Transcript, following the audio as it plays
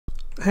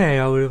Hey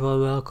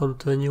everyone, welcome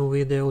to a new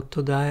video.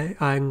 Today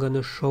I'm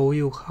gonna show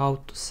you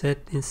how to set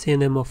in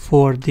Cinema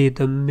 4D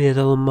the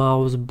middle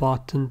mouse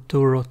button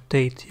to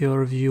rotate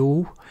your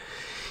view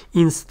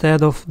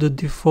instead of the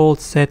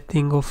default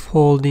setting of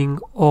holding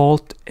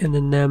Alt and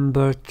the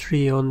number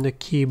 3 on the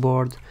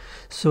keyboard.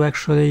 So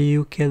actually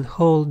you can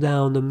hold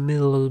down the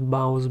middle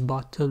mouse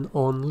button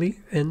only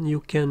and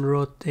you can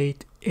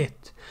rotate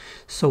it.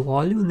 So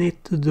all you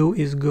need to do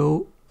is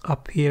go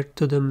up here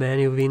to the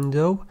menu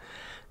window,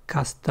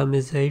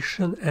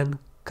 customization and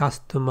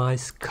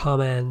customize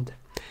command,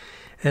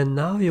 and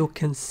now you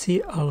can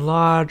see a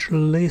large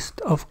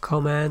list of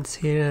commands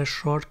here and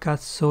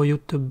shortcuts. So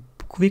the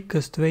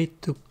quickest way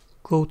to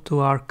go to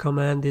our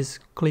command is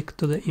click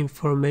to the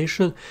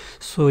information,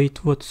 so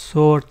it would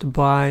sort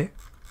by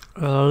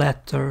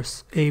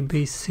letters A,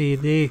 B, C,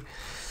 D,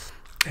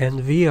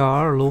 and we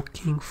are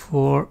looking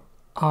for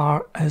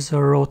R as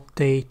a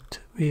rotate.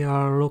 We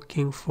are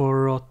looking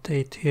for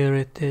rotate. Here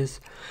it is.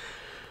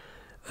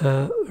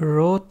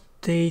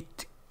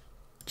 Rotate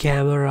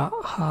camera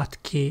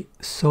hotkey.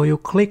 So you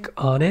click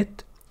on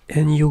it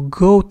and you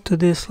go to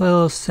this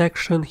little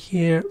section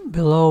here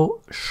below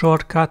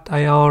shortcut.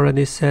 I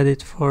already said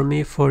it for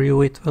me. For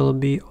you it will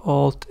be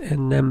Alt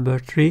and number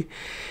 3.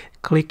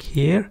 Click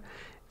here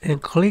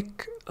and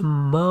click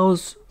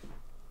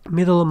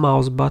middle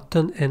mouse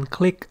button and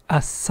click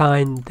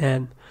assign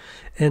then,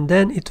 and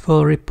then it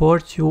will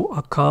report you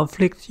a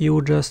conflict.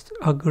 You just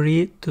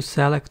agree to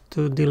select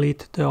to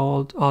delete the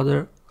old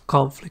other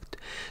conflict.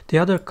 The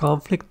other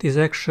conflict is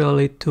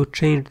actually to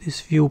change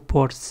this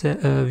viewport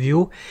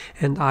view,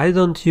 and I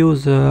don't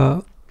use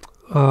a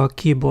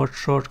keyboard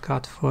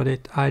shortcut for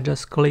it. I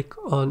just click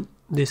on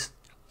this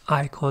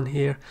icon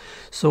here.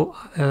 So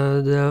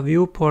the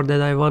viewport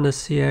that I want to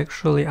see,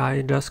 actually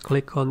I just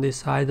click on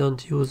this. I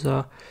don't use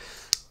a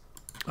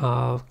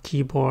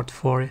keyboard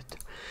for it.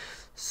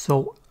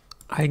 So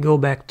I go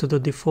back to the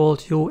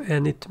default view,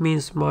 and it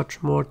means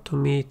much more to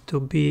me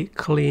to be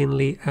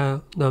cleanly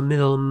the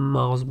middle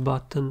mouse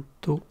button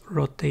to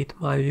rotate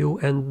my view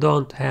and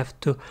don't have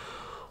to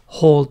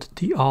hold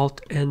the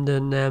Alt and the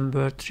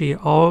number 3.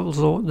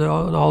 Also the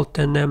Alt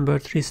and number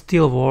 3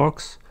 still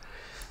works.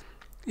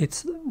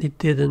 It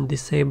didn't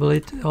disable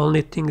it. The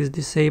only thing is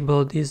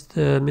disabled is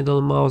the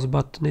middle mouse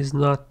button is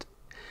not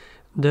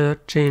the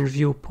change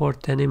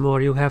viewport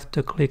anymore. You have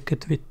to click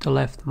it with the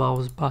left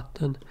mouse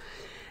button.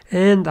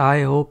 And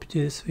I hope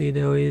this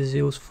video is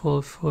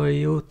useful for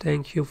you.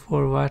 Thank you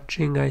for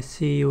watching. I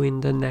see you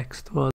in the next one.